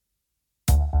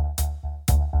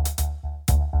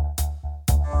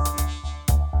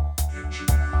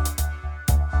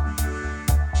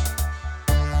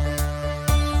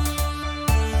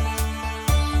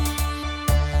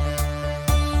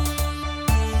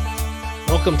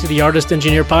Welcome to the Artist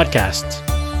Engineer Podcast.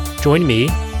 Join me,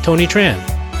 Tony Tran.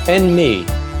 And me,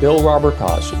 Bill Robert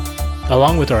Cosby.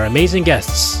 Along with our amazing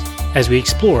guests, as we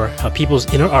explore how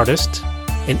people's inner artist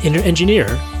and inner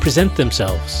engineer present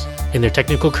themselves in their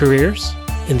technical careers,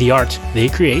 in the art they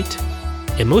create,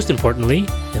 and most importantly,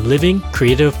 in living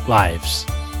creative lives.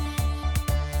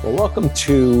 Well, welcome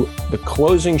to the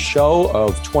closing show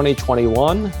of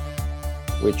 2021,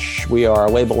 which we are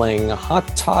labeling Hot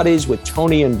Toddies with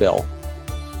Tony and Bill.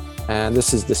 And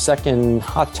this is the second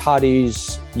Hot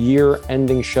Toddies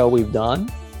year-ending show we've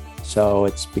done. So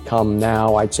it's become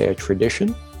now, I'd say, a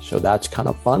tradition. So that's kind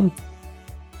of fun.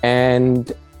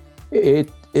 And it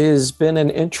has been an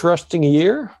interesting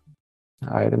year.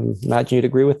 I'd imagine you'd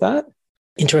agree with that.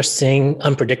 Interesting,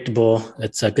 unpredictable.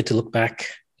 It's good to look back.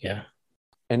 Yeah.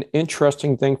 An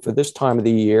interesting thing for this time of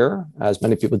the year, as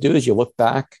many people do, is you look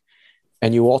back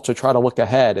and you also try to look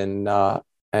ahead.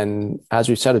 And as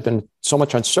we said, there's been so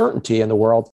much uncertainty in the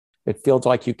world, it feels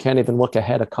like you can't even look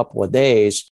ahead a couple of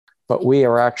days. But we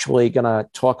are actually going to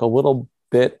talk a little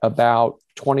bit about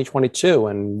 2022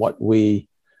 and what we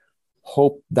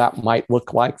hope that might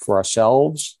look like for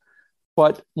ourselves.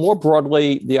 But more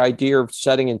broadly, the idea of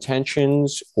setting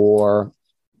intentions or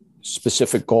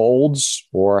specific goals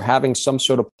or having some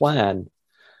sort of plan.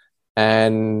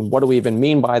 And what do we even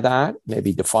mean by that?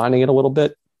 Maybe defining it a little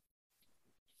bit.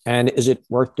 And is it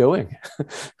worth doing?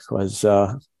 Because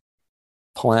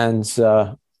plans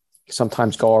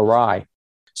sometimes go awry.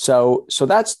 So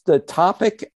that's the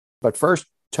topic. But first,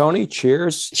 Tony,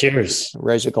 cheers. Cheers.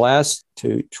 Raise a glass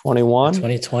to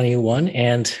 2021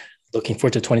 and looking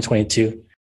forward to 2022.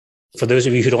 For those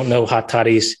of you who don't know, hot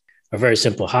toddies are very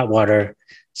simple. Hot water,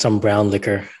 some brown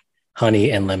liquor,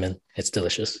 honey, and lemon. It's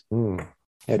delicious.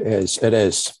 It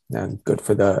is. And good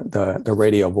for the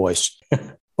radio voice.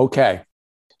 Okay.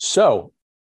 So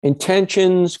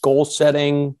intentions, goal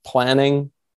setting, planning.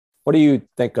 What do you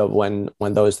think of when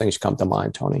those things come to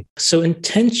mind, Tony? So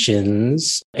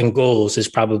intentions and goals is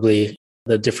probably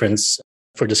the difference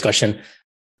for discussion.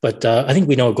 But I think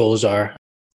we know what goals are.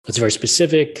 It's very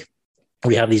specific.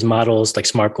 We have these models like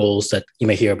SMART goals that you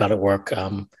may hear about at work,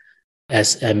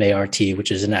 SMART,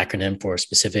 which is an acronym for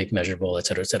specific, measurable, et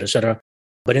cetera, et cetera, et cetera.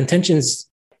 But intentions,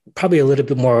 probably a little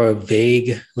bit more vague,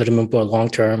 a little bit more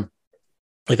long-term.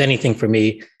 If anything, for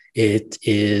me, it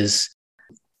is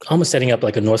almost setting up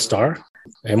like a North Star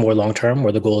and more long-term,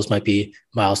 where the goals might be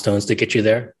milestones to get you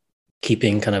there,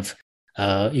 keeping kind of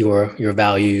your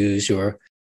values, your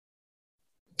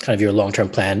kind of your long-term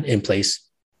plan in place.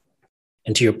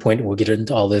 And to your point, we'll get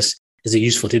into all this. Is it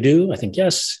useful to do? I think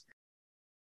yes.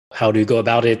 How do you go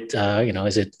about it?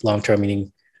 Is it long-term,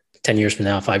 meaning 10 years from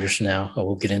now, 5 years from now?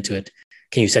 We'll get into it.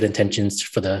 Can you set intentions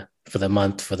for the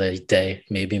month, for the day?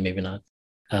 Maybe, maybe not.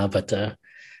 But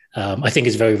I think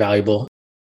it's very valuable.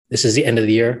 This is the end of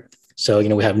the year. So,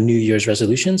 we have New Year's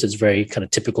resolutions. It's very kind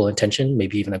of typical intention,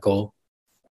 maybe even a goal.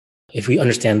 If we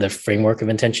understand the framework of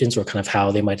intentions or kind of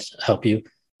how they might help you,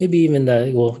 maybe even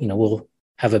we'll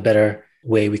have a better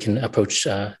way we can approach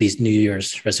these New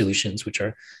Year's resolutions, which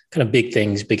are kind of big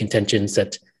things, big intentions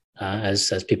that,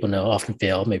 as people know, often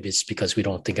fail. Maybe it's because we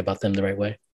don't think about them the right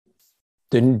way.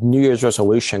 The New Year's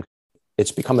resolution,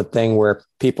 it's become a thing where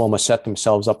people must set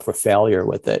themselves up for failure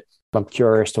with it. I'm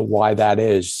curious to why that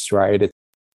is, right? I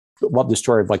love the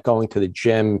story of like going to the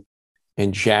gym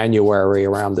in January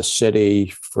around the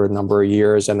city for a number of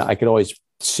years. And I could always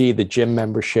see the gym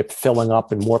membership filling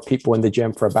up and more people in the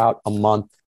gym for about a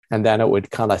month. And then it would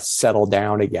kind of settle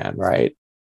down again, right?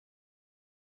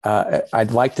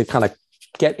 I'd like to kind of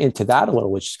get into that a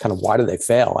little, which is kind of why do they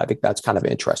fail? I think that's kind of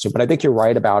interesting. But I think you're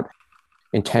right about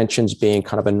intentions being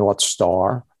kind of a North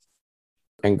Star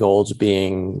and goals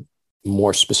being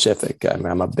more specific. I mean,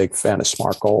 I'm a big fan of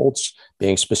SMART goals,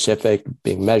 being specific,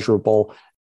 being measurable,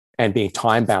 and being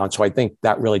time bound. So I think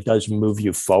that really does move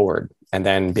you forward, and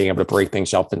then being able to break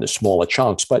things up into smaller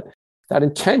chunks. But that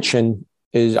intention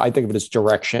is, I think of it as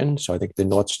direction. So I think the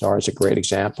North Star is a great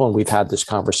example. And we've had this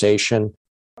conversation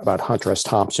about Hunter S.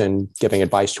 Thompson giving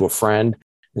advice to a friend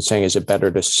and saying, is it better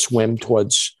to swim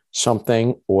towards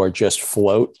something or just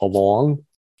float along?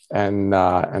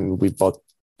 And we both,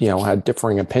 had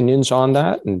differing opinions on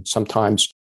that. And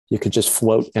sometimes you could just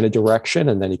float in a direction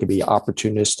and then you could be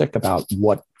opportunistic about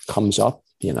what comes up,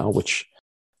 which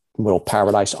little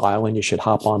paradise island you should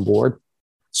hop on board.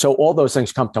 So all those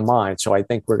things come to mind. So I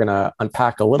think we're going to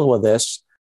unpack a little of this.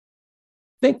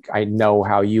 I think I know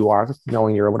how you are,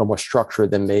 knowing you're a little more structured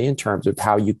than me in terms of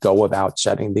how you go about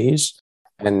setting these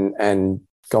and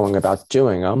going about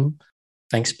doing them.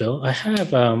 Thanks, Bill. I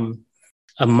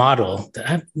have a model that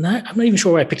I'm not even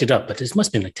sure where I picked it up, but this must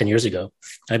have been like 10 years ago.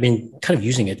 I've been kind of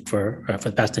using it for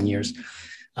the past 10 years.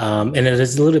 And it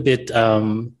is a little bit,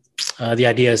 the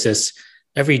idea is this: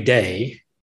 every day,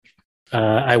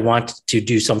 I want to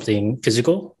do something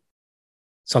physical,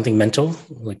 something mental,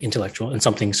 like intellectual, and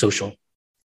something social,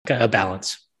 a balance.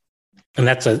 And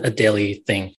that's a daily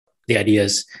thing. The idea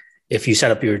is, if you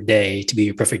set up your day to be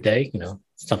your perfect day,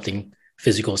 something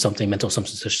physical, something mental,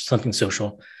 something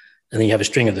social, and then you have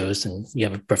a string of those, and you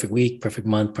have a perfect week, perfect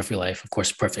month, perfect life. Of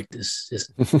course, perfect is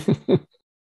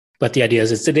but the idea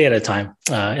is it's a day at a time,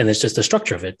 and it's just the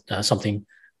structure of it, something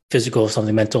physical,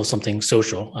 something mental, something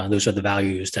social. Those are the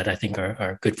values that I think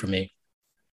are good for me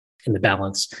in the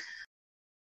balance.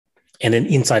 And then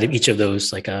inside of each of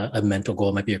those, like a mental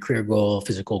goal might be a career goal, a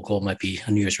physical goal might be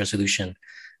a New Year's resolution,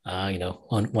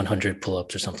 on 100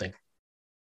 pull-ups or something.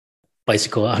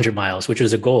 Bicycle 100 miles, which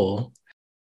was a goal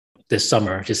this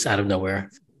summer, just out of nowhere.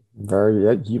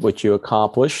 What you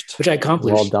accomplished. Which I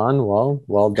accomplished. Well done.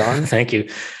 Well done. Thank you.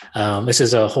 This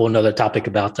is a whole nother topic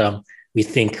about we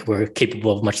think we're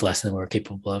capable of much less than we're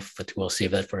capable of, but we'll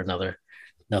save that for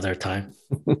another time.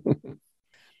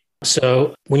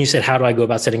 So when you said, how do I go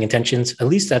about setting intentions? At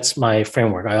least that's my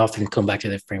framework. I often come back to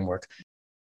that framework,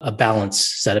 a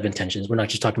balanced set of intentions. We're not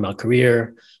just talking about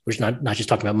career. We're not just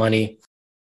talking about money.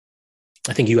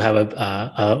 I think you have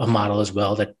a model as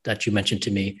well that you mentioned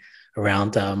to me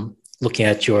around looking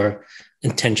at your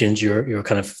intentions, your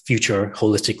kind of future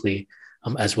holistically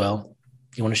as well.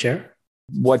 You want to share?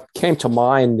 What came to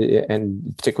mind,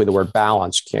 and particularly the word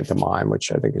balance came to mind,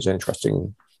 which I think is an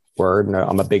interesting word. And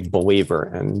I'm a big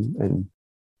believer in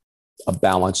a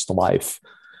balanced life.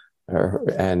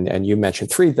 And you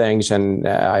mentioned three things, and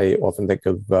I often think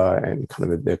of in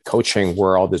kind of the coaching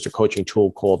world, there's a coaching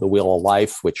tool called the Wheel of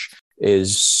Life, which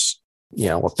is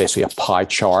basically a pie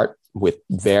chart with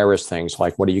various things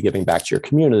like, what are you giving back to your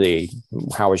community?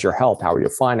 How is your health? How are your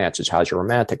finances? How's your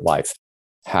romantic life?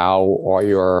 How are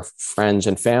your friends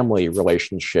and family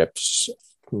relationships?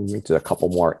 There's a couple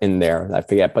more in there, I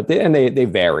forget, but they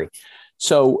vary.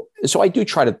 So I do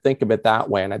try to think of it that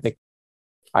way. And I think,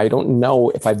 I don't know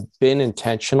if I've been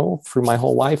intentional through my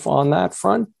whole life on that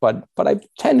front, but I've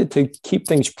tended to keep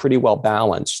things pretty well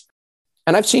balanced.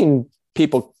 And I've seen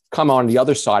people come on the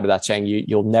other side of that saying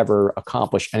you'll never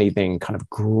accomplish anything kind of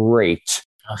great.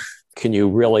 Can you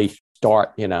really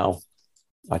start,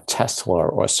 a Tesla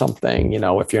or something,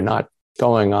 if you're not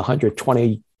going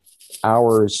 120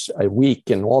 hours a week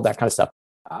and all that kind of stuff?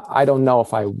 I don't know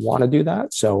if I want to do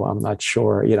that. So I'm not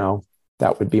sure,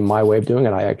 that would be my way of doing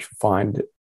it. I actually find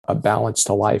a balance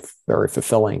to life very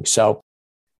fulfilling. So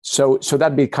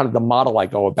that'd be kind of the model I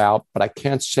go about, but I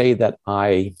can't say that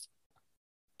I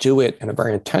do it in a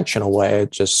very intentional way.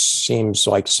 It just seems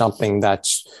like something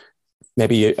that's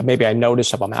maybe I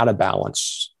notice if I'm out of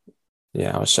balance,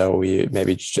 so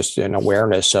maybe it's just an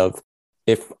awareness of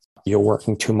if you're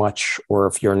working too much, or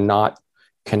if you're not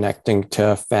connecting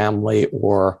to family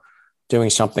or doing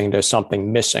something, there's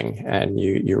something missing, and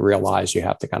you realize you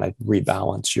have to kind of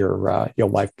rebalance your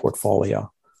life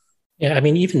portfolio. Yeah, I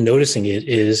mean, even noticing it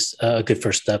is a good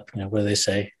first step. What do they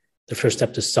say? The first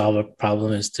step to solve a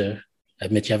problem is to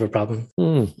admit you have a problem.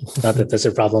 Not that that's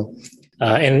a problem.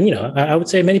 And I would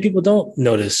say many people don't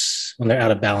notice when they're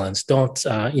out of balance. Don't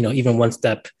even one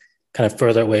step kind of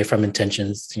further away from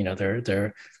intentions.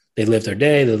 They live their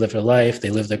day, they live their life, they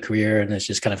live their career, and it's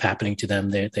just kind of happening to them.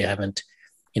 They haven't.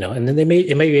 And then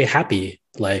it may be a happy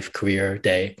life, career,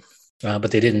 day,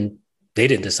 but they didn't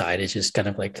decide. It's just kind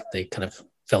of like they kind of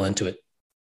fell into it.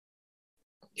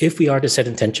 If we are to set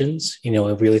intentions,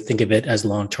 really think of it as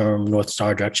long-term North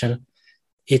Star direction,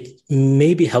 it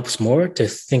maybe helps more to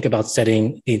think about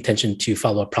setting the intention to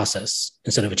follow a process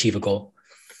instead of achieve a goal.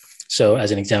 So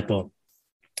as an example,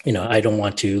 I don't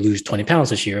want to lose 20 pounds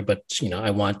this year, but,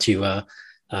 I want to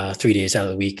 3 days out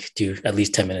of the week do at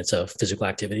least 10 minutes of physical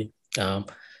activity. And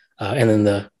then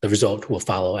the result will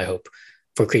follow, I hope.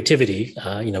 For creativity,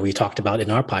 we talked about in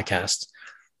our podcast,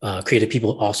 creative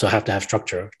people also have to have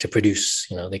structure to produce.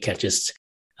 They can't just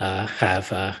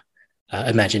have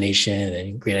imagination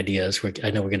and great ideas.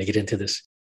 I know we're going to get into this.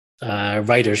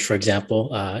 Writers, for example,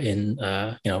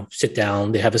 sit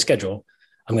down, they have a schedule.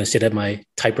 I'm going to sit at my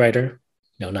typewriter,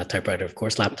 not typewriter, of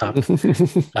course, laptop,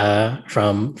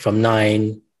 from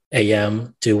 9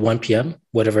 a.m. to 1 p.m.,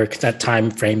 whatever that time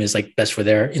frame is like best for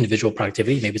their individual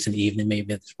productivity. Maybe it's in the evening,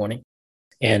 maybe it's morning.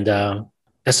 And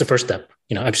that's the first step.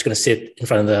 I'm just going to sit in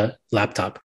front of the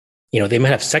laptop. They might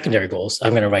have secondary goals.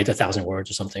 I'm going to write 1,000 words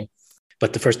or something.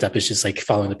 But the first step is just like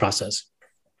following the process.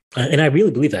 And I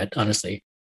really believe that, honestly.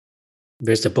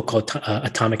 There's a book called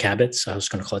Atomic Habits. I was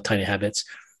going to call it Tiny Habits.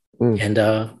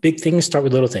 And big things start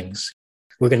with little things.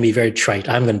 We're going to be very trite.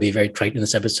 I'm going to be very trite in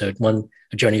this episode.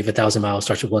 A journey of 1,000 miles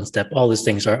starts with one step. All these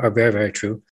things are very, very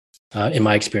true in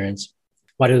my experience.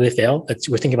 Why do they fail?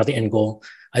 We're thinking about the end goal.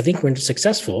 I think we're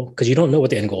successful because you don't know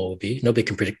what the end goal will be. Nobody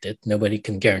can predict it. Nobody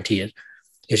can guarantee it.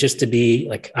 It's just to be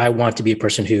like, I want to be a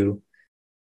person who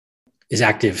is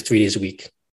active 3 days a week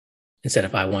instead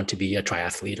of I want to be a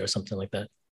triathlete or something like that.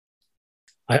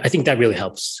 I think that really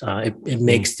helps. It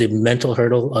makes the mental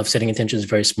hurdle of setting intentions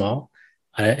very small.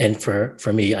 And for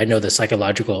me, I know the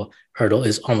psychological hurdle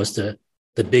is almost the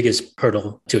biggest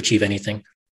hurdle to achieve anything.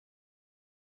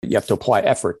 You have to apply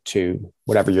effort to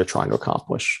whatever you're trying to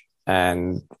accomplish.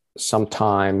 And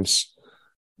sometimes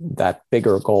that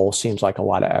bigger goal seems like a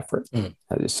lot of effort.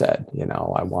 As you said,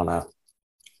 I want to,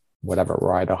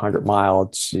 ride 100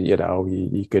 miles,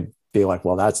 you could be like,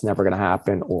 well, that's never going to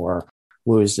happen, or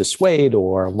lose this weight,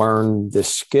 or learn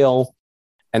this skill.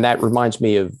 And that reminds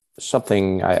me of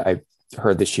something I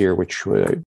heard this year, which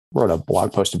I wrote a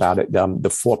blog post about it, the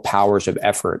 4 powers of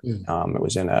effort. It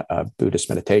was in a Buddhist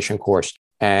meditation course.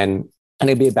 And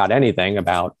it'd be about anything,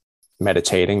 about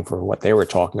meditating for what they were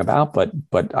talking about.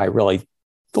 But I really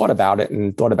thought about it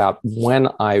and thought about when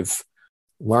I've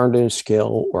learned a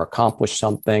skill or accomplished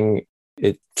something,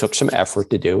 it took some effort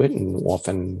to do it. And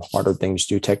often harder things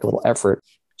do take a little effort.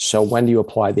 So when do you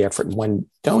apply the effort and when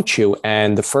don't you?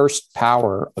 And the first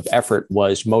power of effort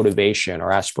was motivation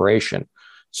or aspiration.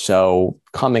 So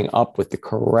coming up with the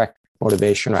correct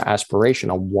motivation or aspiration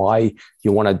on why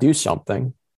you want to do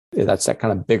something, that's that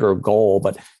kind of bigger goal,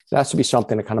 but it has to be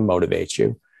something that kind of motivates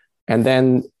you. And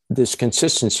then this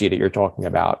consistency that you're talking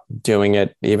about, doing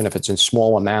it, even if it's in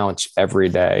small amounts every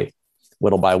day,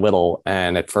 little by little.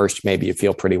 And at first, maybe you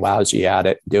feel pretty lousy at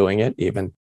it, doing it.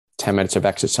 Even 10 minutes of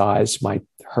exercise might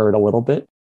hurt a little bit.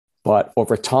 But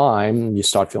over time, you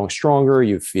start feeling stronger,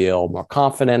 you feel more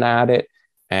confident at it,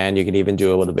 and you can even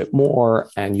do a little bit more,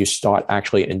 and you start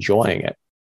actually enjoying it.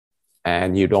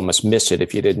 And you'd almost miss it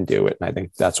if you didn't do it. And I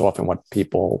think that's often what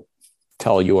people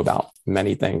tell you about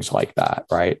many things like that,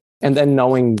 right? And then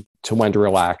knowing to when to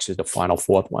relax is the final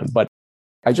 4th one. But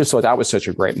I just thought that was such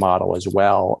a great model as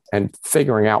well. And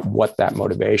figuring out what that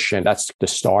motivation, that's the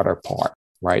starter part,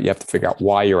 right? You have to figure out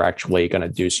why you're actually going to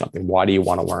do something. Why do you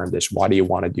want to learn this? Why do you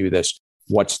want to do this?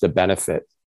 What's the benefit?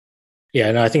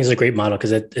 Yeah, no, I think it's a great model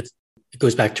because it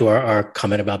goes back to our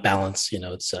comment about balance.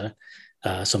 It's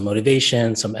some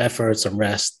motivation, some effort, some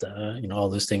rest. All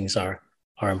those things are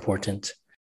important.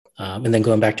 And then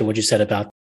going back to what you said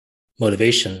about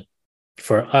motivation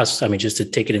for us, I mean, just to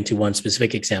take it into one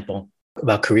specific example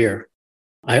about career,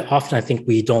 I think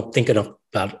we don't think enough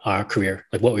about our career,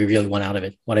 like what we really want out of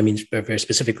it. What I mean very, very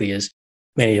specifically is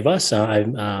many of us,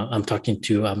 I'm talking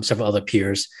to several other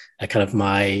peers at kind of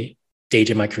my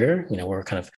stage in my career. We're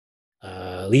kind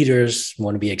of leaders,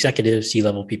 want to be executives,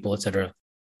 C-level people, et cetera.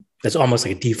 That's almost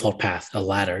like a default path, a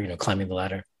ladder, climbing the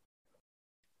ladder.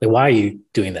 Like, why are you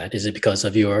doing that? Is it because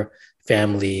of your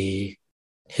family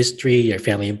history, your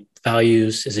family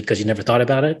values? Is it because you never thought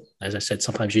about it? As I said,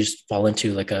 sometimes you just fall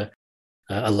into like a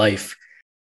life.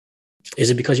 Is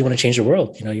it because you want to change the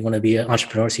world? You want to be an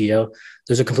entrepreneur, CEO.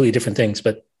 Those are completely different things.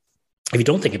 But if you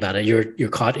don't think about it, you're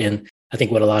caught in, I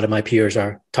think, what a lot of my peers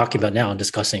are talking about now and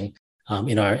discussing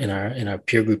in our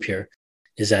peer group here,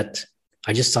 is that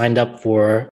I just signed up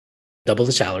for double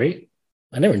the salary.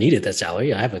 I never needed that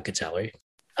salary. I have a good salary.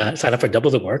 Signed up for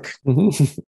double the work.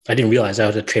 I didn't realize I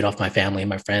had to trade off my family and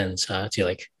my friends to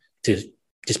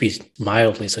just be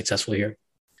mildly successful here.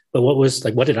 But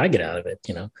what did I get out of it?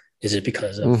 Is it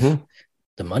because of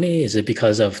the money? Is it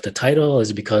because of the title? Is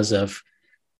it because of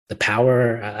the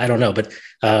power? I don't know. But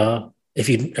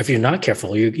if you're not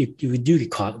careful, you do get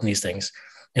caught in these things.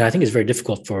 And I think it's very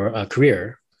difficult for a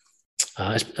career,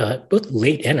 both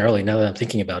late and early, now that I'm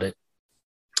thinking about it,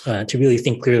 to really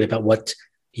think clearly about what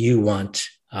you want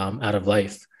out of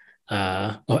life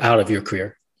or out of your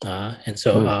career. And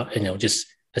so, just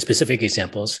as specific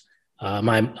examples,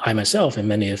 I myself and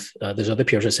many of those other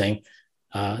peers are saying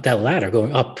that ladder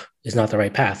going up is not the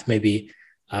right path. Maybe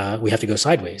we have to go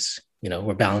sideways.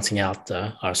 We're balancing out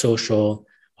our social,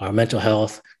 our mental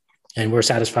health, and we're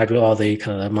satisfied with all the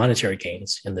kind of the monetary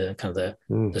gains and the kind of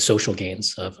the social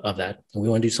gains of that. And we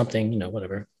want to do something,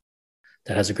 whatever,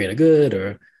 that has a greater good,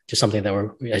 or just something that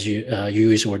we're, as you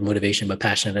use the word motivation, but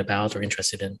passionate about or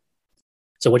interested in.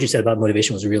 So what you said about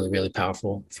motivation was really, really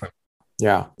powerful.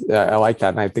 Yeah, I like that.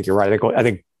 And I think you're right. I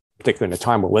think particularly in the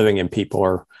time we're living in, people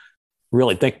are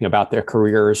really thinking about their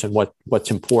careers and what's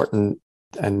important,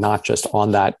 and not just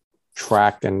on that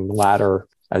track and ladder,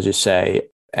 as you say.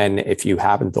 And if you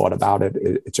haven't thought about it,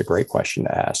 it's a great question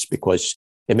to ask, because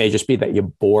It may just be that you're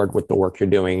bored with the work you're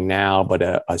doing now, but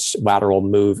a lateral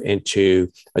move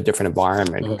into a different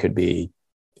environment could be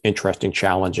interesting,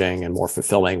 challenging, and more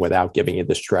fulfilling without giving you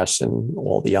the stress and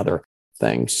all the other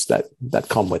things that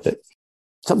come with it.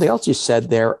 Something else you said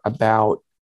there about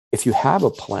if you have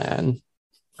a plan,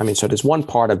 I mean, so there's one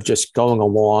part of just going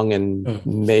along and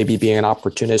maybe being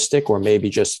opportunistic, or maybe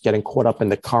just getting caught up in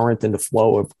the current and the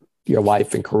flow of your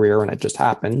life and career, and it just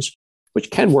happens, which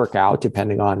can work out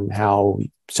depending on how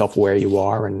self-aware you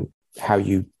are and how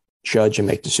you judge and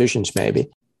make decisions maybe.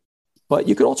 But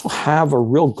you could also have a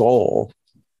real goal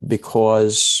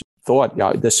because thought,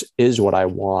 this is what I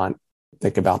want.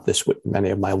 Think about this with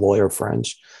many of my lawyer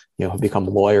friends, who become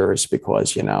lawyers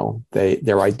because,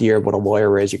 their idea of what a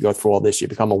lawyer is, you go through all this, you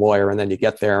become a lawyer, and then you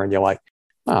get there and you're like,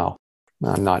 oh,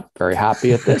 I'm not very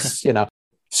happy at this,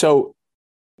 So,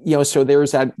 so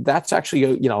there's that's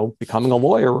actually, becoming a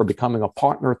lawyer or becoming a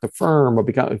partner at the firm or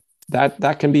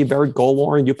that can be very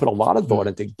goal-oriented. You put a lot of thought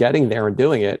into getting there and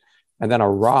doing it, and then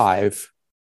arrive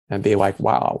and be like,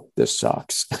 wow, this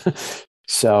sucks.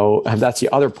 So that's the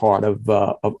other part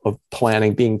of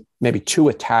planning, being maybe too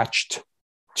attached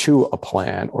to a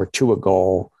plan or to a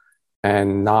goal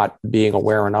and not being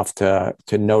aware enough to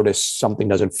notice something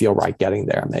doesn't feel right getting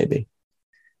there, maybe.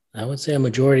 I would say a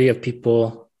majority of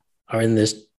people are in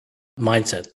this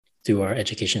mindset through our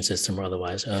education system or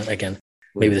otherwise. Again,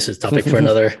 maybe this is a topic for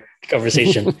another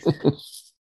conversation.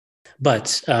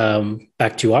 But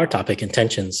back to our topic,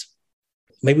 intentions.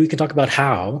 Maybe we can talk about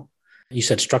how, you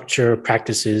said structure,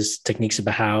 practices, techniques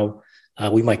about how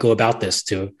we might go about this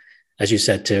to, as you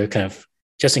said, to kind of,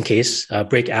 just in case,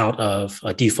 break out of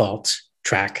a default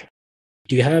track.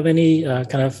 Do you have any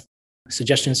kind of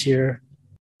suggestions here?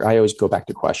 I always go back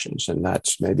to questions, and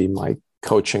that's maybe my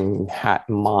coaching hat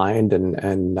in mind.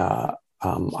 And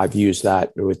I've used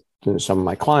that with some of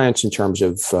my clients in terms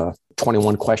of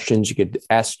 21 questions you could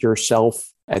ask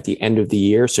yourself at the end of the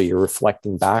year. So you're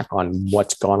reflecting back on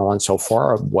what's gone on so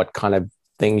far, what kind of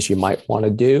things you might want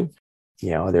to do.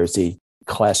 There's the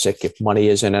classic, if money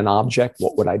isn't an object,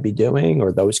 what would I be doing?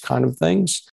 Or those kind of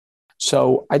things.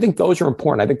 So I think those are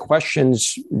important. I think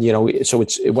questions, so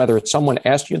it's whether it's someone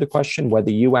asking you the question,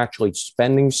 whether you actually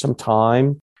spending some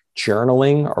time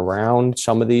journaling around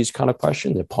some of these kind of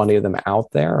questions. There are plenty of them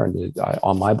out there. And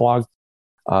on my blog,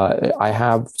 I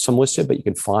have some listed, but you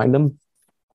can find them.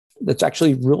 That's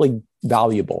actually really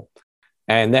valuable.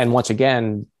 And then once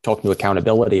again, talking to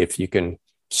accountability, if you can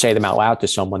say them out loud to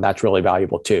someone, that's really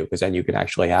valuable too, because then you can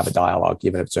actually have a dialogue,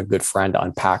 even if it's a good friend to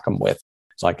unpack them with.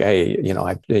 It's like, hey,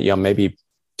 maybe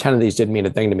 10 of these didn't mean a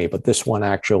thing to me, but this one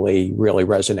actually really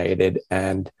resonated.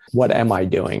 And what am I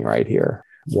doing right here?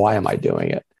 Why am I doing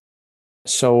it?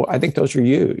 So I think those are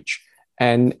huge.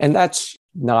 And that's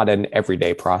not an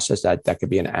everyday process. That could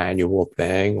be an annual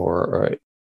thing or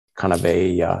kind of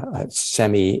a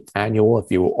semi-annual if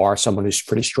you are someone who's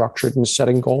pretty structured in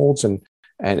setting goals and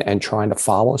trying to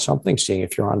follow something, seeing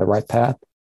if you're on the right path.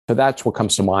 So that's what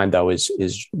comes to mind, though,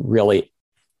 is really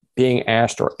being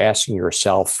asked or asking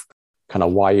yourself kind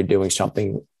of why you're doing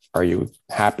something. Are you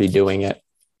happy doing it?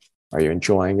 Are you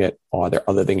enjoying it? Or are there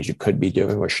other things you could be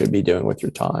doing or should be doing with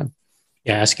your time?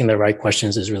 Yeah, asking the right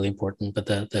questions is really important. But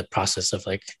the process of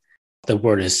the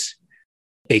word is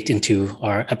baked into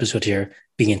our episode here,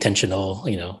 being intentional.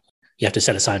 You have to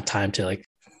set aside time to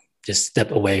just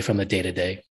step away from the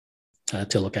day-to-day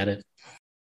to look at it.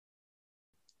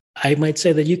 I might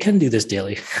say that you can do this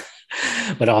daily,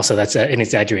 but also that's an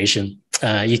exaggeration.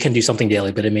 You can do something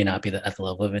daily, but it may not be at the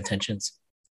level of intentions.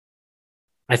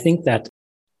 I think that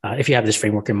if you have this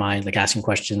framework in mind, like asking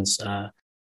questions,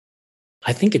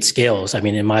 I think it scales. I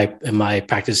mean, in my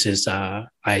practices,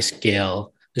 I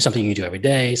scale. There's something you can do every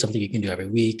day, something you can do every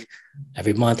week,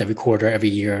 every month, every quarter, every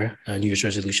year, a New Year's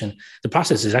resolution. The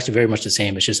process is actually very much the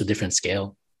same. It's just a different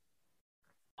scale.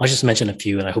 I'll just mention a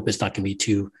few, and I hope it's not going to be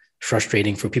too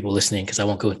frustrating for people listening because I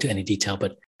won't go into any detail,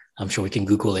 but I'm sure we can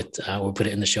Google it or put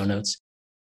it in the show notes.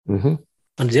 Mm-hmm.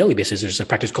 On a daily basis, there's a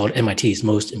practice called MIT's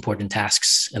Most Important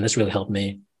Tasks, and this really helped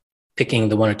me picking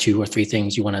the 1 or 2 or 3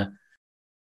 things you want to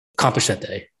accomplish that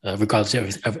day,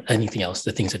 regardless of anything else,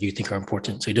 the things that you think are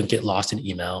important. So you don't get lost in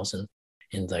emails and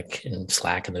in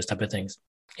Slack and those type of things.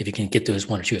 If you can get those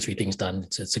 1 or 2 or 3 things done,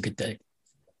 it's a good day.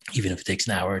 Even if it takes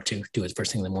an hour to do it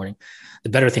first thing in the morning. The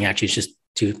better thing actually is just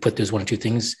to put those 1 or 2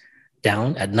 things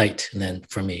down at night. And then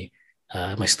for me,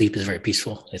 my sleep is very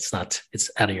peaceful. It's out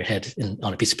of your head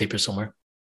on a piece of paper somewhere.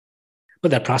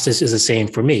 But that process is the same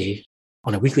for me.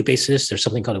 On a weekly basis, there's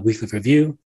something called a weekly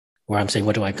review, where I'm saying,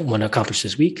 what do I want to accomplish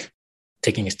this week?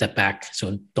 Taking a step back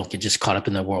so don't get just caught up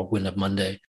in the whirlwind of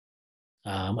Monday.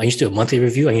 I used to do a monthly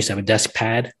review. I used to have a desk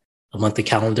pad a monthly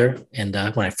calendar. And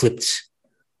when I flipped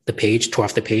the page, tore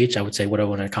off the page, I would say, what do I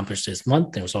want to accomplish this month?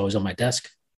 And it was always on my desk.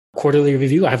 Quarterly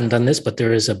review, I haven't done this, but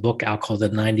there is a book out called The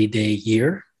 90-Day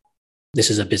Year. This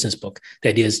is a business book. The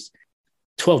idea is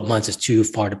 12 months is too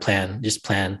far to plan. Just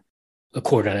plan a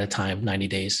quarter at a time, 90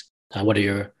 days. What are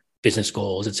your business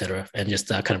goals, et cetera? And just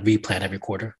kind of replan every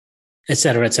quarter, et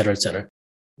cetera, et cetera, et cetera.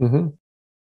 Mm-hmm.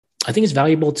 I think it's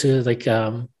valuable to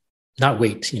not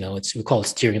wait. We call it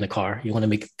steering the car. You want to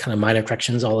make kind of minor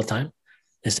corrections all the time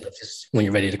instead of just when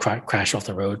you're ready to crash off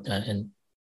the road and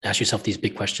ask yourself these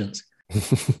big questions.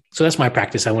 So that's my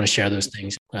practice. I want to share those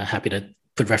things. Happy to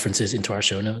put references into our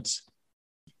show notes.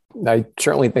 I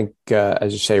certainly think,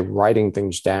 as you say, writing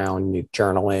things down,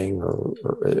 journaling, or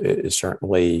is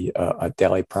certainly a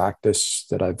daily practice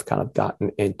that I've kind of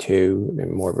gotten into,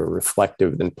 more of a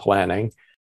reflective than planning.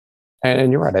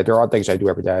 And you're right. There are things I do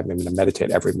every day. I'm going to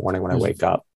meditate every morning when I wake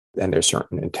up, and there's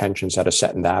certain intentions that are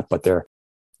set in that, but they're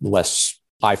less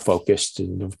eye focused,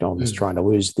 and I'm just trying to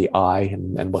lose the eye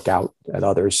and look out at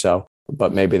others. So,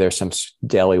 but maybe there's some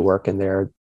daily work in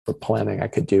there for planning I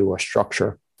could do, or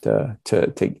structure to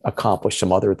accomplish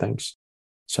some other things.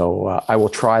 So I will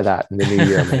try that in the new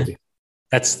year, maybe.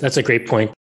 That's a great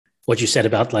point. What you said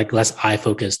about less eye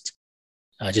focused,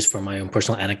 just for my own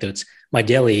personal anecdotes, my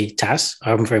daily tasks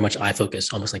are very much eye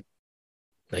focused, almost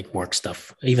like work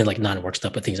stuff, even like non-work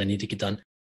stuff, but things I need to get done.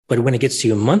 But when it gets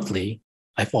to monthly,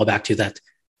 I fall back to that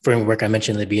framework I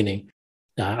mentioned in the beginning.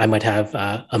 I might have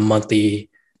a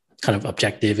monthly kind of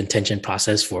objective intention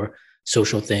process for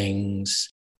social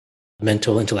things,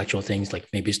 mental, intellectual things, like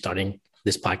maybe starting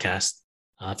this podcast,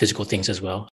 physical things as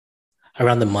well.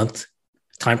 Around the month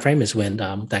timeframe is when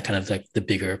that kind of the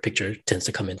bigger picture tends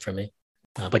to come in for me.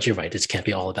 But you're right; it can't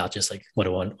be all about just what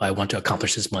I want to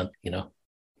accomplish this month.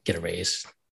 Get a raise.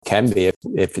 Can be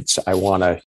if it's I want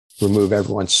to remove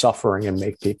everyone's suffering and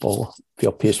make people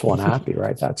feel peaceful and happy.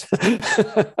 Right? That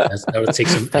would take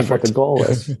some effort. That's what the goal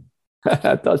is.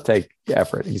 That does take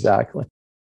effort. Exactly.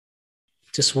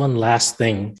 Just one last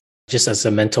thing. Just as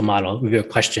a mental model, maybe a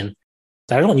question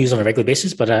that I don't use on a regular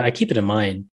basis, but I keep it in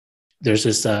mind. There's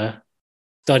this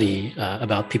study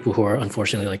about people who are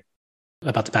unfortunately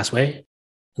about to pass away.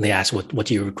 And they ask, what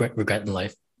do you regret in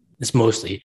life? It's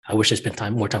mostly, I wish I spent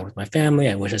more time with my family.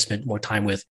 I wish I spent more time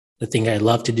with the thing I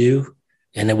love to do.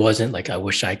 And it wasn't I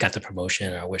wish I got the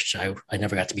promotion, or I wish I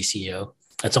never got to be CEO.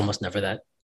 It's almost never that.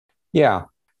 Yeah.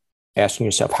 Asking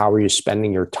yourself, how are you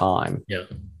spending your time? Yeah.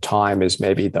 Time is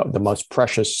maybe the most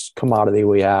precious commodity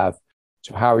we have.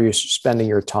 So how are you spending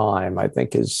your time? I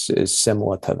think is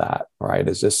similar to that, right?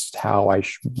 Is this how I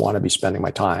want to be spending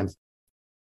my time?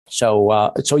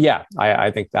 So yeah,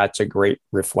 I think that's a great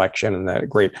reflection and a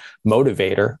great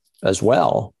motivator as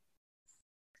well.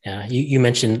 Yeah. You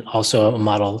mentioned also a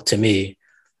model to me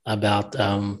about,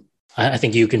 I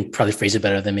think you can probably phrase it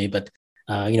better than me, but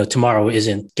tomorrow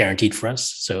isn't guaranteed for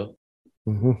us. So.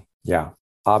 Mm-hmm. Yeah.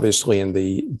 Obviously, in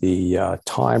the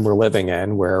time we're living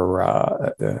in, where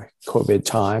the COVID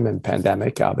time and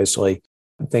pandemic, obviously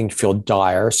things feel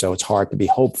dire. So it's hard to be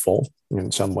hopeful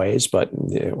in some ways,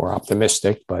 or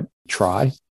optimistic, but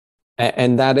try.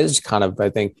 And that is kind of, I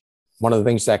think, one of the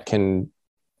things that can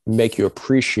make you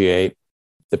appreciate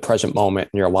the present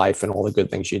moment in your life and all the good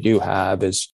things you do have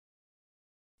is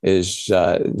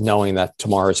knowing that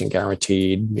tomorrow isn't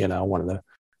guaranteed. One of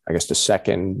the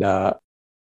second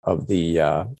of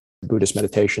the Buddhist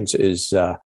meditations is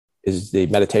the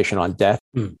meditation on death.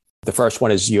 Mm. The first one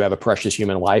is you have a precious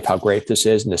human life, how great this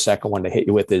is. And the second one to hit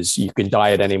you with is you can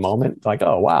die at any moment.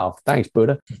 Oh, wow. Thanks,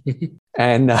 Buddha.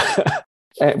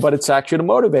 But it's actually to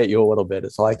motivate you a little bit.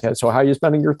 It's so how are you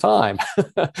spending your time?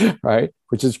 Right?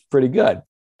 Which is pretty good.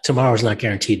 Tomorrow's not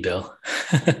guaranteed, Bill.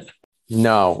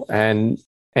 No. And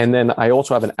then I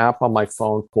also have an app on my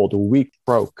phone called We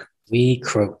Croak. We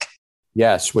Croak.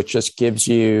 Yes, which just gives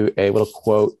you a little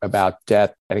quote about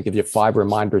death, and it gives you 5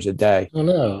 reminders a day. Oh,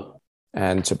 no.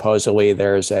 And supposedly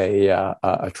there's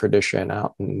a tradition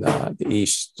out in the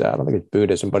East. I don't think it's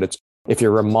Buddhism, but it's if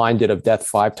you're reminded of death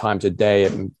 5 times a day,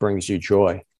 it brings you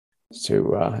joy.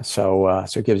 So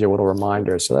it gives you a little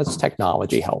reminder. So that's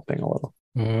technology helping a little.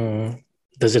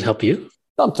 Does it help you?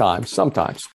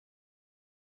 Sometimes.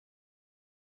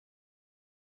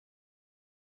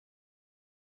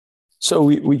 So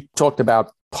we talked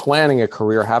about planning a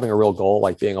career, having a real goal,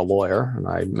 like being a lawyer. And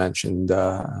I mentioned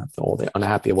all the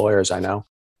unhappy lawyers I know.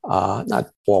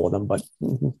 Not all of them, but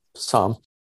some.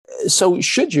 So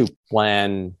should you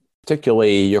plan,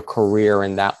 particularly your career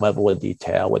in that level of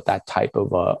detail with that type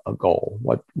of a goal?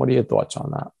 What are your thoughts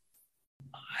on that?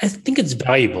 I think it's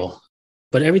valuable,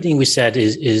 but everything we said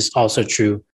is also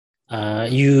true.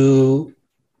 You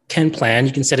can plan,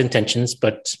 you can set intentions,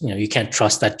 but you can't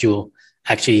trust that you'll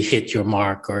actually hit your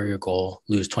mark or your goal,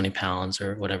 lose 20 pounds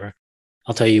or whatever.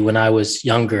 I'll tell you, when I was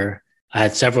younger, I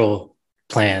had several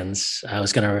plans. I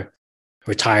was going to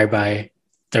retire by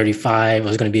 35. I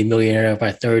was going to be a millionaire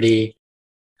by 30.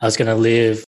 I was going to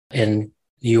live in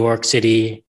New York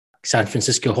City, San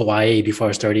Francisco, Hawaii before I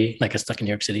was 30. Like I was stuck in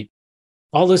New York City.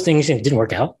 All those things didn't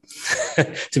work out,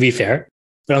 to be fair.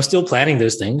 But I'm still planning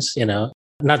those things,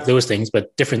 not those things,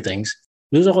 but different things.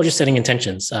 Those are all just setting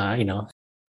intentions. I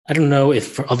don't know if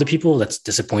for other people that's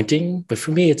disappointing, but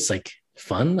for me, it's like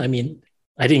fun. I mean,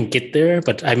 I didn't get there,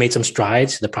 but I made some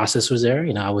strides. The process was there.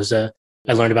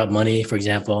 I learned about money, for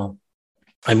example.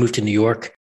 I moved to New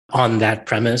York on that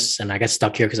premise, and I got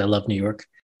stuck here because I love New York,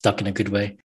 stuck in a good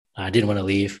way. I didn't want to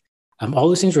leave. All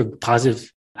those things were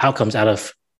positive outcomes out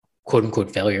of quote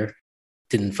unquote failure.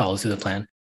 Didn't follow through the plan.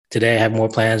 Today, I have more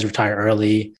plans, retire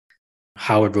early.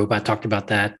 Howard Robot talked about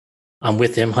that. I'm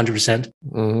with him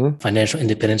 100%. Financial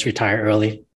independence, retire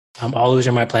early. All those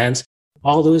are my plans.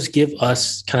 All those give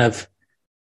us kind of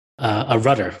a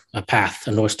rudder, a path,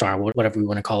 a North Star, whatever we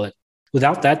want to call it.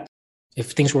 Without that,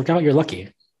 if things work out, you're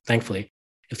lucky, thankfully.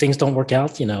 If things don't work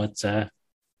out, it's so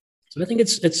I think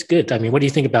it's good. I mean, what do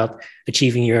you think about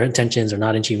achieving your intentions or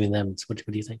not achieving them? What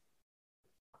do you think?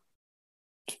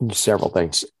 Several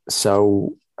things.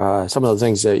 So some of the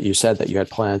things that you said that you had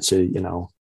plans to,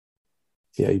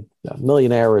 be a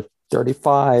millionaire at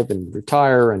 35 and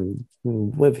retire and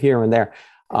live here and there.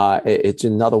 It's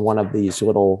another one of these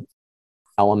little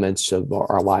elements of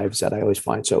our lives that I always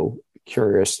find so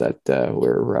curious that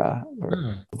we're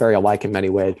very alike in many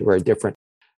ways, very different.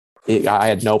 I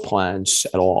had no plans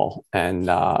at all, and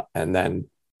then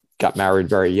got married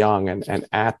very young, and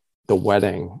at the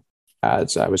wedding,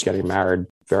 as I was getting married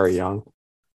very young,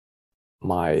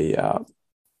 my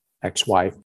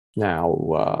ex-wife,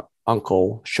 now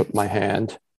uncle, shook my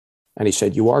hand, and he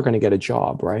said, "You are going to get a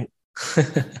job, right?"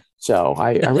 So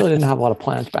I really didn't have a lot of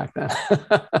plans back then.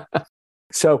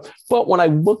 So, but when I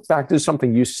look back, there's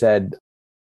something you said,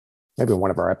 maybe in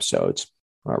one of our episodes,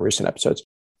 our recent episodes,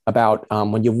 about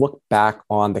when you look back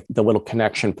on the little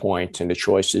connection points and the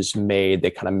choices made,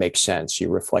 they kind of make sense. You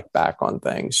reflect back on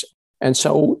things. And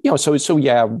so,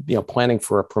 planning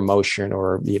for a promotion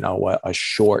or, a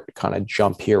short kind of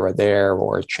jump here or there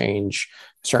or a change,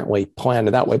 certainly planned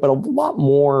in that way. But a lot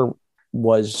more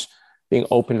was being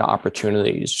open to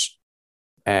opportunities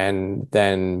and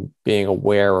then being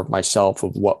aware of myself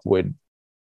of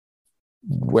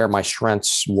where my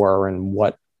strengths were and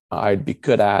what I'd be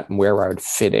good at and where I would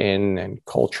fit in and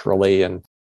culturally and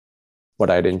what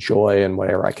I'd enjoy and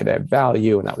where I could add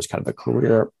value. And that was kind of a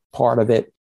career part of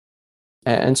it.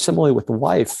 And similarly with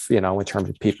life, in terms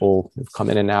of people who've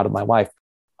come in and out of my life,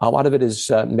 a lot of it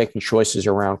is making choices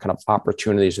around kind of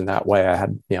opportunities in that way. I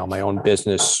had, my own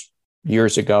business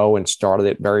years ago and started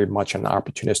it very much in an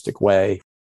opportunistic way.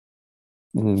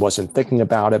 Wasn't thinking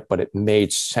about it, but it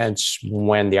made sense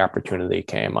when the opportunity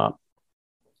came up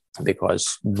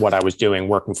because what I was doing,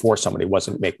 working for somebody,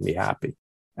 wasn't making me happy.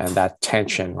 And that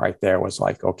tension right there was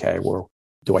like, okay, well,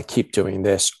 do I keep doing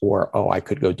this or, oh, I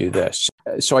could go do this?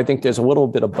 So I think there's a little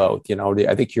bit of both.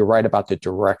 I think you're right about the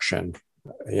direction,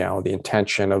 the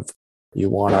intention of you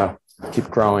want to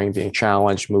keep growing, being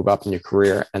challenged, move up in your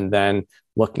career, and then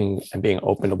looking and being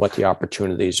open to what the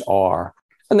opportunities are.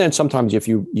 And then sometimes if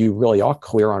you really are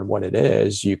clear on what it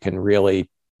is, you can really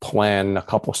plan a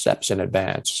couple steps in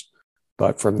advance.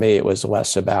 But for me, it was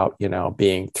less about,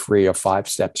 being 3 or 5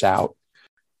 steps out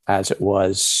as it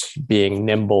was being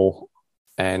nimble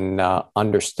and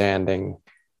understanding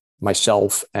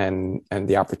myself and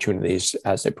the opportunities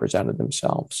as they presented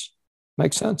themselves.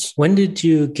 Makes sense. When did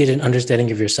you get an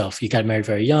understanding of yourself? You got married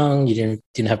very young, you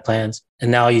didn't have plans,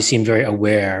 and now you seem very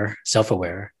aware,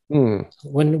 self-aware.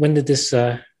 When did this?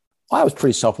 Well, I was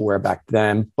pretty self-aware back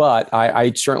then, but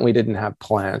I certainly didn't have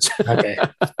plans. Okay.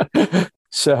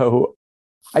 So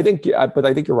I think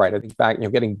you're right. I think back,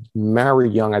 getting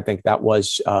married young, I think that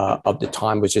was of the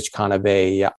time was just kind of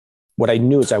what I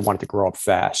knew is I wanted to grow up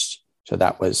fast. So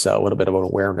that was a little bit of an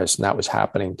awareness, and that was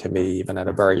happening to me even at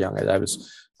a very young age.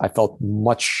 I felt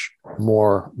much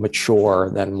more mature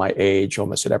than my age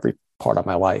almost at every part of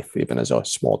my life, even as a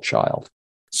small child.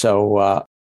 So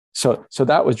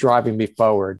that was driving me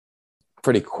forward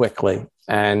pretty quickly.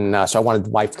 And so I wanted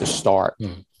life to start.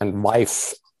 And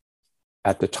life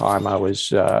at the time I was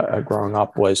growing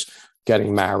up was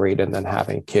getting married and then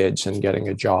having kids and getting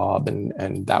a job.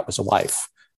 And that was a life.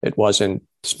 It wasn't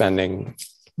spending,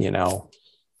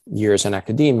 years in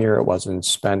academia. It wasn't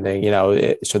spending,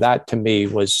 so that to me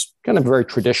was kind of a very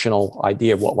traditional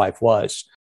idea of what life was.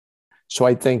 So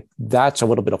I think that's a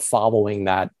little bit of following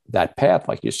that path,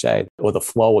 like you say, or the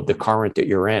flow of the current that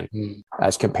you're in,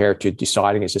 as compared to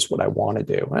deciding, is this what I want to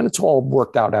do? And it's all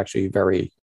worked out actually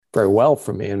very, very well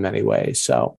for me in many ways.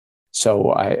 So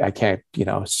I can't,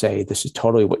 say this is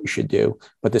totally what you should do,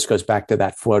 but this goes back to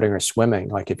that floating or swimming.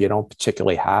 Like if you don't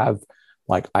particularly have,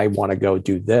 like, I want to go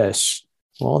do this,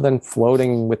 well, then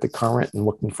floating with the current and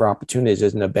looking for opportunities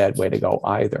isn't a bad way to go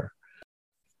either.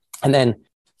 And then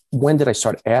when did I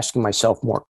start asking myself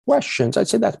more questions? I'd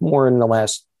say that's more in the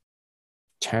last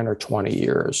 10 or 20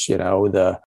 years,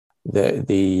 the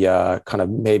kind of,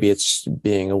 maybe it's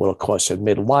being a little closer to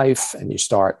midlife, and you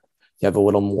have a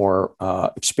little more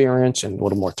experience and a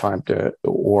little more time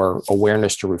or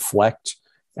awareness to reflect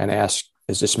and ask,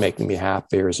 is this making me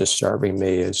happy, or is this serving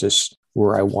me? Is this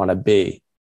where I want to be?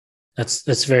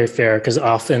 That's very fair, because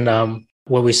often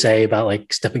what we say about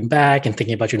like stepping back and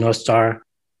thinking about your North Star,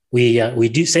 we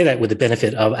do say that with the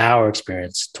benefit of our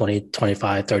experience, 20,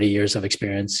 25, 30 years of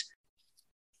experience.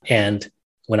 And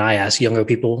when I ask younger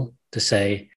people to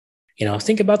say,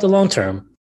 think about the long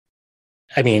term,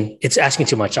 I mean, it's asking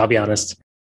too much, I'll be honest.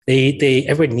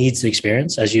 Everyone needs the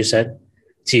experience, as you said,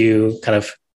 to kind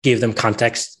of give them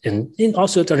context and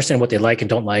also to understand what they like and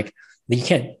don't like. You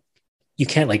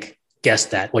can't like guess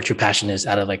that what your passion is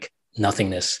out of like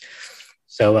nothingness.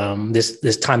 So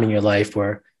this time in your life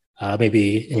where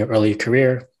maybe in your early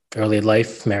career, early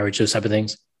life, marriage, those type of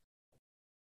things,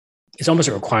 it's almost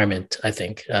a requirement, I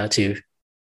think, to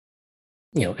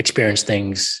experience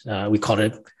things. We call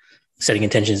it setting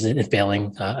intentions and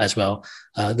failing as well.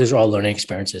 Those are all learning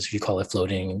experiences. You call it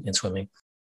floating and swimming.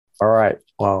 All right.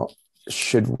 Well,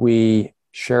 should we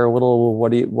share a little?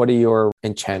 What are your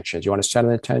intentions? You want to set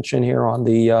an intention here on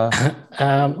the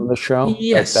on the show?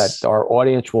 Yes, that our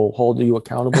audience will hold you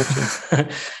accountable to.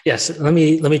 Yes. Let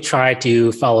me try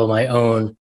to follow my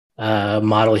own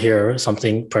model here.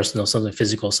 Something personal, something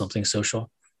physical, something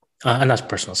social. Not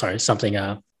personal. Sorry, something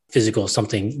physical,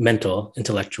 something mental,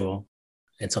 intellectual,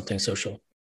 and something social.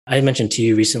 I mentioned to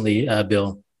you recently,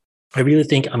 Bill, I really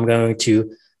think I'm going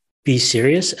to be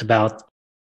serious about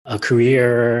a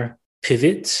career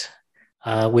pivot,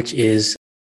 which is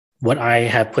what I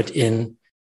have put in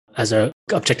as an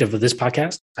objective of this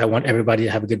podcast. I want everybody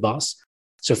to have a good boss.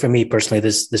 So for me personally,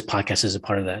 this podcast is a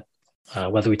part of that,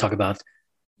 whether we talk about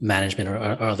management or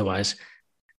otherwise.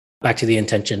 Back to the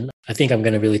intention, I think I'm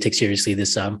going to really take seriously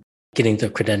this getting the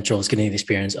credentials, getting the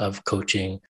experience of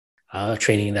coaching,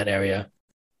 training in that area.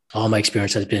 All my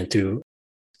experience has been through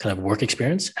kind of work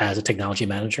experience as a technology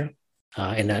manager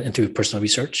and through personal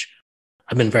research.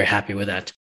 I've been very happy with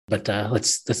that. But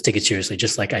let's take it seriously,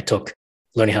 just like I took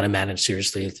learning how to manage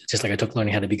seriously, just like I took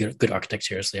learning how to be a good architect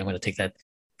seriously. I'm going to take that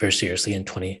very seriously in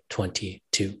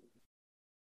 2022.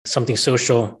 Something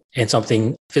social and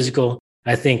something physical,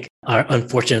 I think, are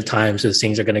unfortunate times those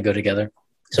things are going to go together.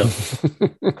 So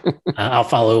I'll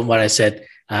follow what I said.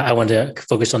 I want to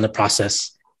focus on the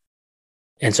process.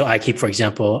 And so I keep, for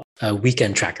example, a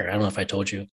weekend tracker. I don't know if I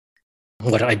told you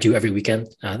what I do every weekend.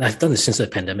 I've done this since the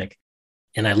pandemic.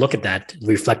 And I look at that,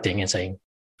 reflecting and saying,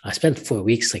 I spent 4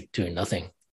 weeks like doing nothing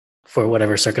for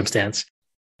whatever circumstance.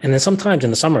 And then sometimes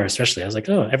in the summer, especially, I was like,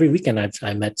 oh, every weekend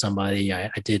I met somebody,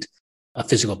 I did a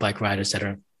physical bike ride, et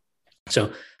cetera.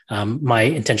 So my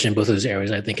intention in both of those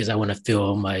areas, I think, is I want to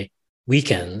fill my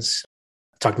weekends.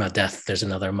 Talking about death, there's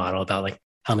another model about like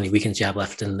how many weekends you have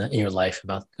left in your life,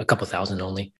 about a couple thousand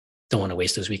only. Don't want to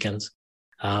waste those weekends.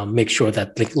 Make sure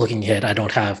that looking ahead, I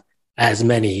don't have as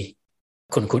many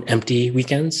quote unquote empty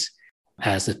weekends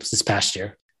as this past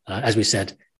year. As we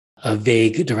said, a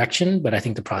vague direction, but I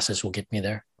think the process will get me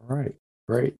there. All right.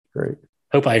 Great.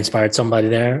 Hope I inspired somebody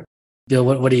there. Bill,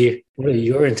 what are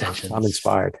your intentions? I'm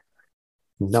inspired.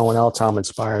 No one else, I'm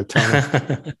inspired,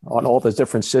 Tony, on all the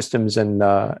different systems and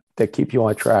that keep you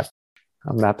on track.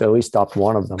 I'm going to have to at least adopt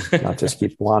one of them, not just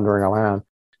keep wandering around.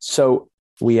 So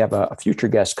we have a future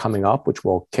guest coming up, which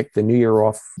we'll kick the new year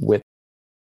off with,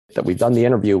 that we've done the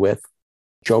interview with,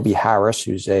 Joby Harris,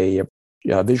 who's a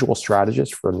visual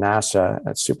strategist for NASA.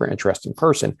 That's a super interesting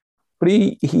person. But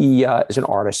he is an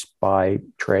artist by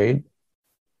trade.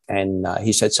 And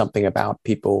he said something about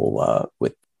people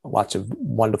with lots of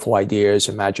wonderful ideas,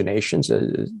 imaginations,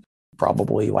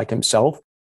 probably like himself,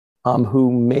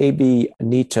 who maybe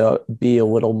need to be a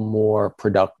little more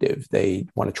productive. They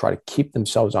want to try to keep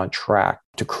themselves on track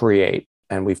to create.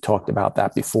 And we've talked about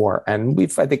that before. And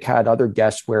we've, I think, had other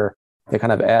guests where they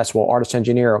kind of ask, well, artist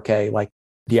engineer, okay, like,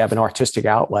 do you have an artistic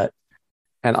outlet?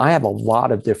 And I have a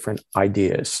lot of different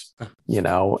ideas,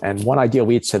 and one idea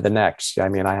leads to the next. I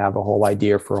mean, I have a whole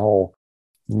idea for a whole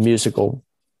musical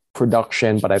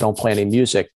production, but I don't play any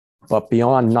music. But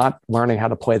beyond not learning how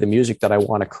to play the music that I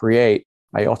want to create,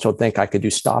 I also think I could do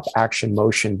stop action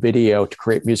motion video to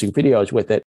create music videos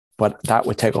with it, but that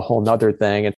would take a whole nother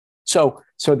thing. And so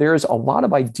there's a lot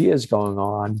of ideas going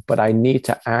on, but I need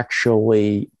to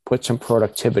actually put some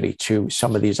productivity to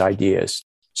some of these ideas.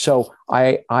 So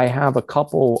I have a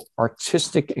couple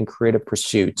artistic and creative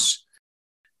pursuits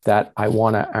that I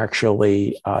want to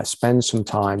actually spend some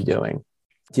time doing.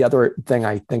 The other thing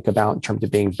I think about in terms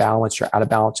of being balanced or out of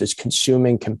balance is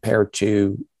consuming compared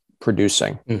to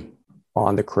producing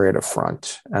on the creative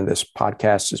front. And this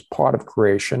podcast is part of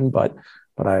creation, but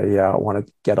I want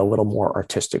to get a little more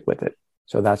artistic with it.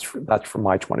 So that's for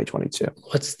my 2022.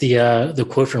 What's the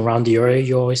quote from Ron Diori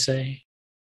you always say?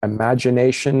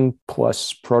 Imagination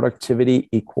plus productivity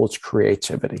equals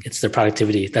creativity. It's the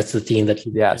productivity. That's the theme that.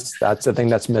 Yes, that's the thing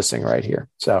that's missing right here.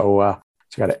 So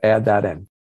got to add that in.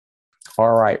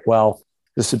 All right. Well,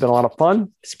 this has been a lot of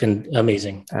fun. It's been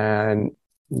amazing. And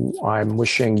I'm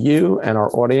wishing you and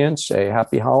our audience a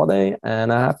happy holiday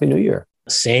and a happy new year.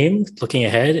 Same, looking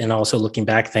ahead and also looking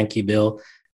back. Thank you, Bill.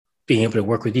 Being able to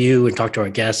work with you and talk to our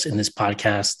guests in this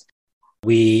podcast.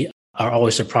 We are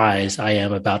always surprised, I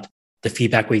am, about the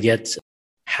feedback we get,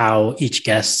 how each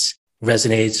guest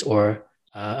resonates or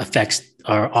affects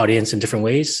our audience in different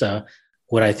ways.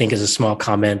 What I think is a small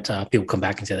comment, people come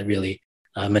back and say that really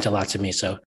meant a lot to me.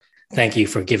 So thank you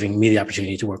for giving me the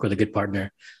opportunity to work with a good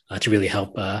partner to really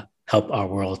help our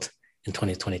world in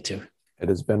 2022. It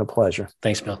has been a pleasure.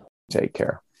 Thanks, Bill. Take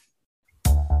care.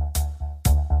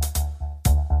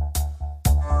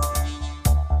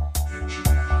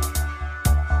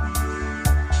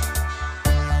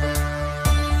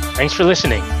 Thanks for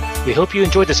listening. We hope you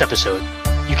enjoyed this episode.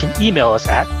 You can email us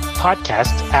at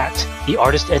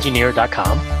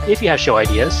podcast@theartistengineer.com if you have show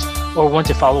ideas or want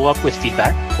to follow up with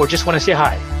feedback or just want to say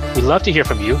hi. We'd love to hear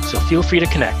from you, so feel free to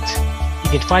connect.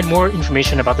 You can find more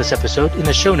information about this episode in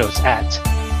the show notes at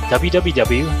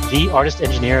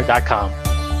www.theartistengineer.com.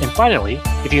 And finally,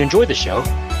 if you enjoyed the show,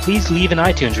 please leave an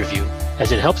iTunes review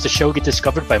as it helps the show get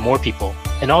discovered by more people,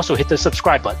 and also hit the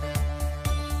subscribe button.